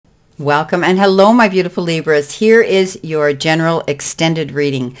Welcome and hello, my beautiful Libras. Here is your general extended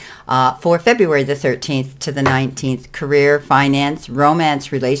reading for February the 13th to the 19th. Career, finance,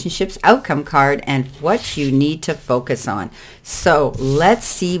 romance, relationships, outcome card, and what you need to focus on. So let's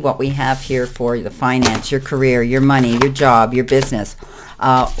see what we have here for the finance, your career, your money, your job, your business,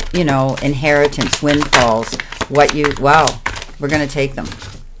 inheritance, windfalls, wow, we're going to take them.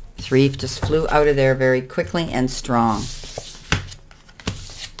 3 just flew out of there very quickly and strong.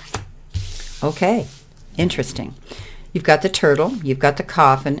 Okay, interesting. You've got the turtle, you've got the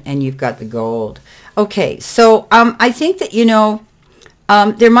coffin, and you've got the gold. Okay, so I think that,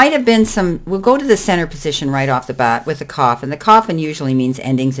 there might have been some, we'll go to the center position right off the bat with the coffin. The coffin usually means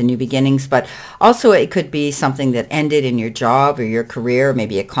endings and new beginnings, but also it could be something that ended in your job or your career,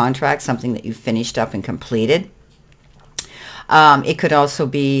 maybe a contract, something that you finished up and completed. It could also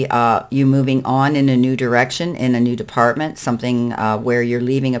be you moving on in a new direction, in a new department, something where you're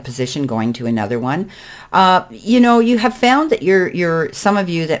leaving a position, going to another one. You have found that some of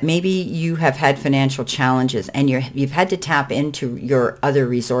you that maybe you have had financial challenges and you've had to tap into your other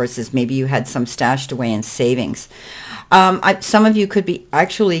resources. Maybe you had some stashed away in savings. Some of you could be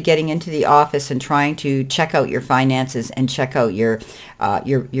actually getting into the office and trying to check out your finances and check out your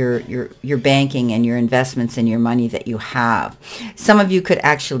banking and your investments and your money that you have. Some of you could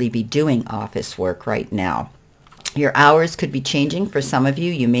actually be doing office work right now. Your hours could be changing for some of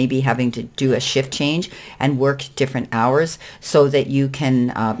you. You may be having to do a shift change and work different hours so that you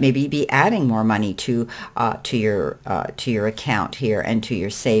can maybe be adding more money to your account here and to your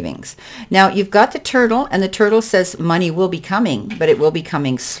savings. Now you've got the turtle, and the turtle says money will be coming, but it will be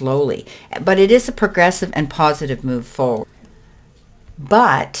coming slowly. But it is a progressive and positive move forward.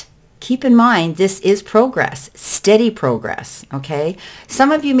 But keep in mind, this is progress, steady progress, okay?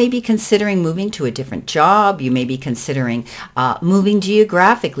 Some of you may be considering moving to a different job. You may be considering moving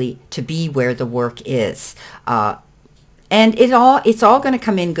geographically to be where the work is. And it's all going to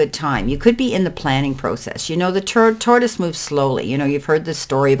come in good time. You could be in the planning process. The tortoise moves slowly. You've heard the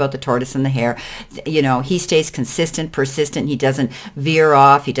story about the tortoise and the hare. He stays consistent, persistent. He doesn't veer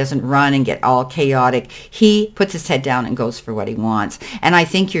off. He doesn't run and get all chaotic. He puts his head down and goes for what he wants. And I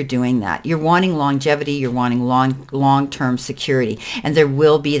think you're doing that. You're wanting longevity. You're wanting long-term security. And there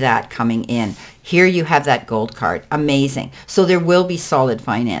will be that coming in. Here you have that gold card. Amazing. So there will be solid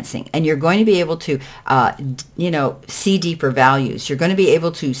financing, and you're going to be able to, see deeper values. You're going to be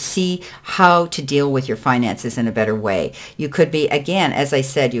able to see how to deal with your finances in a better way. You could be, again, as I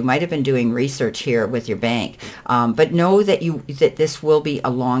said, you might have been doing research here with your bank, but know that that this will be a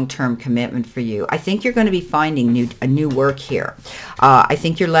long-term commitment for you. I think you're going to be finding a new work here. I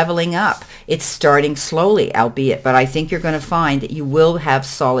think you're leveling up. It's starting slowly, albeit, but I think you're going to find that you will have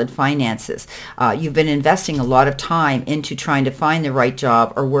solid finances. You've been investing a lot of time into trying to find the right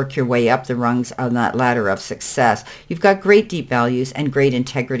job or work your way up the rungs on that ladder of success. You've got great deep values and great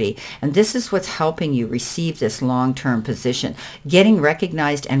integrity, and this is what's helping you receive this long-term position, getting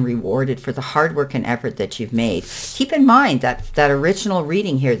recognized and rewarded for the hard work and effort that you've made. Keep in mind that original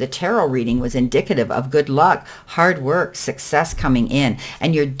reading here, the tarot reading, was indicative of good luck, hard work, success coming in,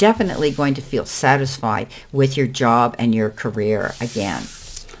 and you're definitely going to feel satisfied with your job and your career again.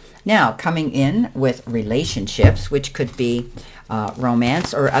 Now, coming in with relationships, which could be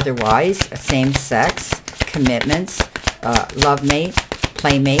romance or otherwise, same sex, commitments, love mate,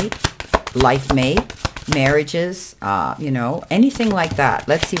 playmate, life mate, marriages, anything like that.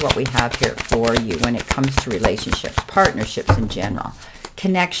 Let's see what we have here for you when it comes to relationships, partnerships in general,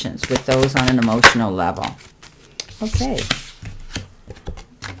 connections with those on an emotional level. Okay.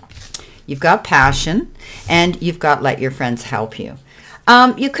 You've got passion, and you've got let your friends help you.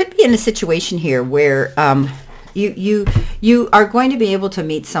 You could be in a situation here where you are going to be able to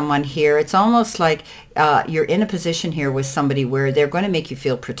meet someone here. It's almost like you're in a position here with somebody where they're going to make you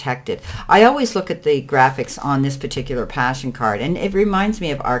feel protected. I always look at the graphics on this particular passion card, and it reminds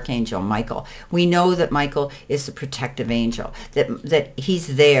me of Archangel Michael. We know that Michael is the protective angel, that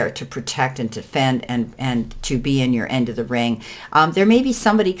he's there to protect and defend and to be in your end of the ring. There may be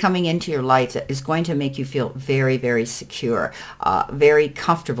somebody coming into your life that is going to make you feel very, very secure, very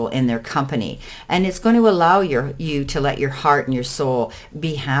comfortable in their company, and it's going to allow you to let your heart and your soul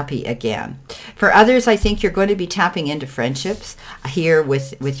be happy again. For others, I think you're going to be tapping into friendships here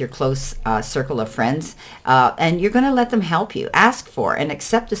with your close circle of friends, and you're going to let them help you. Ask for and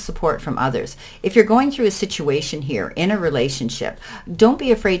accept the support from others. If you're going through a situation here in a relationship, don't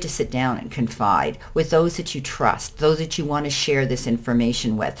be afraid to sit down and confide with those that you trust, those that you want to share this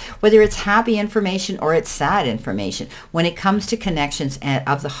information with, whether it's happy information or it's sad information. When it comes to connections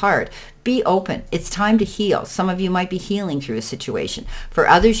of the heart, Be open. It's time to heal. Some of you might be healing through a situation. For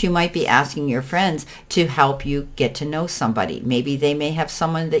others, you might be asking your friends to help you get to know somebody. Maybe they may have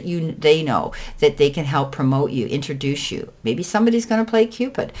someone that they know that they can help promote you, introduce you. Maybe somebody's going to play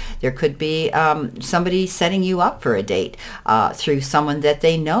Cupid. There could be somebody setting you up for a date through someone that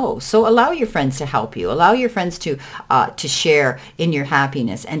they know. So allow your friends to help you. Allow your friends to share in your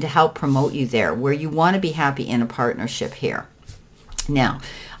happiness and to help promote you there where you want to be happy in a partnership here. Now,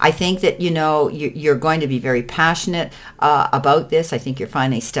 I think that, you're going to be very passionate about this. I think you're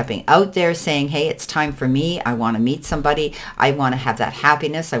finally stepping out there saying, hey, it's time for me. I want to meet somebody. I want to have that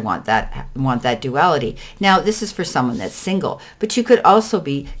happiness. I want that duality. Now, this is for someone that's single, but you could also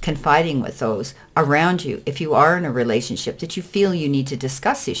be confiding with those around you if you are in a relationship that you feel you need to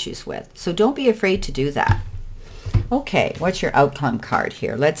discuss issues with. So don't be afraid to do that. Okay, what's your outcome card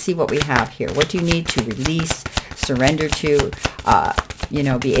here? Let's see what we have here. What do you need to release, surrender to,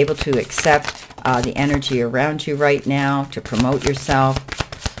 be able to accept the energy around you right now, to promote yourself,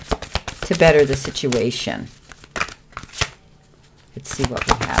 to better the situation? Let's see what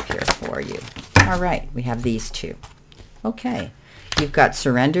we have here for you. All right, we have these two. Okay, you've got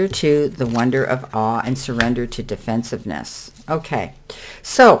surrender to the wonder of awe and surrender to defensiveness. Okay,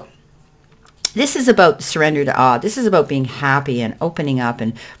 so this is about surrender to awe. This is about being happy and opening up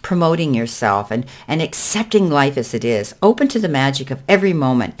and promoting yourself and accepting life as it is. Open to the magic of every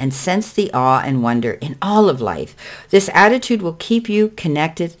moment and sense the awe and wonder in all of life. This attitude will keep you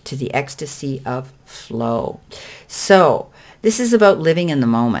connected to the ecstasy of flow. So this is about living in the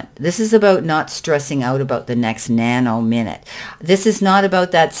moment. This is about not stressing out about the next nano minute. This is not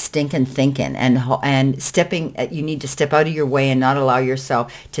about that stinking thinking and stepping. You need to step out of your way and not allow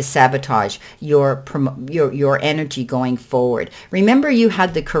yourself to sabotage your energy going forward. Remember, you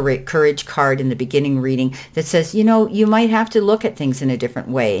had the courage card in the beginning reading that says, you might have to look at things in a different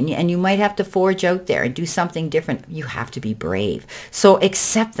way, and you might have to forge out there and do something different. You have to be brave. So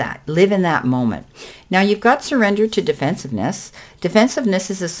accept that. Live in that moment. Now, you've got surrender to defensiveness. Defensiveness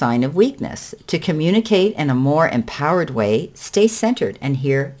is a sign of weakness. To communicate in a more empowered way, stay centered and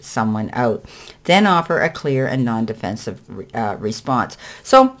hear someone out. Then offer a clear and non-defensive response.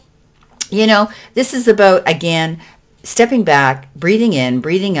 So, this is about, again, stepping back, breathing in,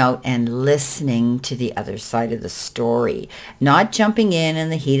 breathing out, and listening to the other side of the story. Not jumping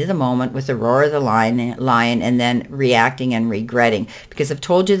in the heat of the moment with the roar of the lion and then reacting and regretting. Because I've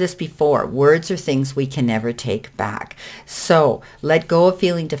told you this before, words are things we can never take back. So let go of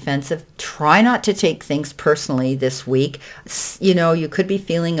feeling defensive. Try not to take things personally this week. You could be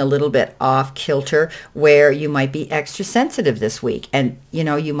feeling a little bit off kilter where you might be extra sensitive this week. And,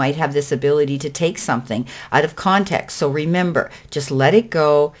 you might have this ability to take something out of context. So remember, just let it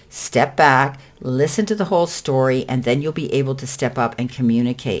go, step back, listen to the whole story, and then you'll be able to step up and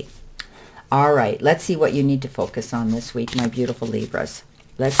communicate. All right, let's see what you need to focus on this week, my beautiful Libras.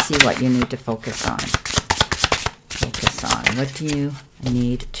 Let's see what you need to focus on. Focus on. What do you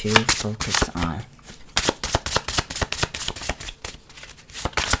need to focus on?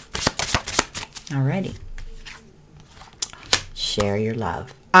 All righty. Share your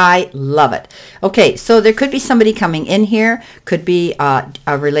love. I love it. Okay, so there could be somebody coming in here, could be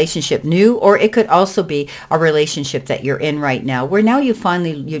a relationship new, or it could also be a relationship that you're in right now, where now you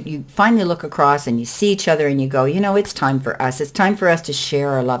finally look across and you see each other and you go, it's time for us. It's time for us to share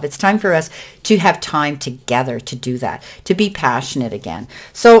our love. It's time for us to have time together to do that, to be passionate again.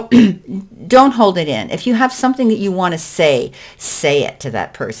 So don't hold it in. If you have something that you want to say it to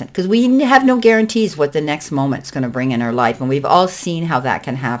that person, because we have no guarantees what the next moment's going to bring in our life, and we've all seen how that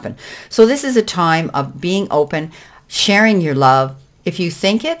can happen. So this is a time of being open, sharing your love. If you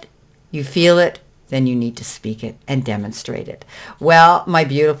think it, you feel it, then you need to speak it and demonstrate it. Well, my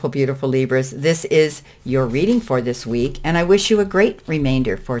beautiful, beautiful Libras, this is your reading for this week, and I wish you a great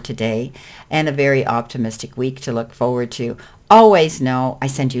remainder for today and a very optimistic week to look forward to. Always know I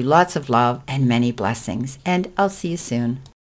send you lots of love and many blessings, and I'll see you soon.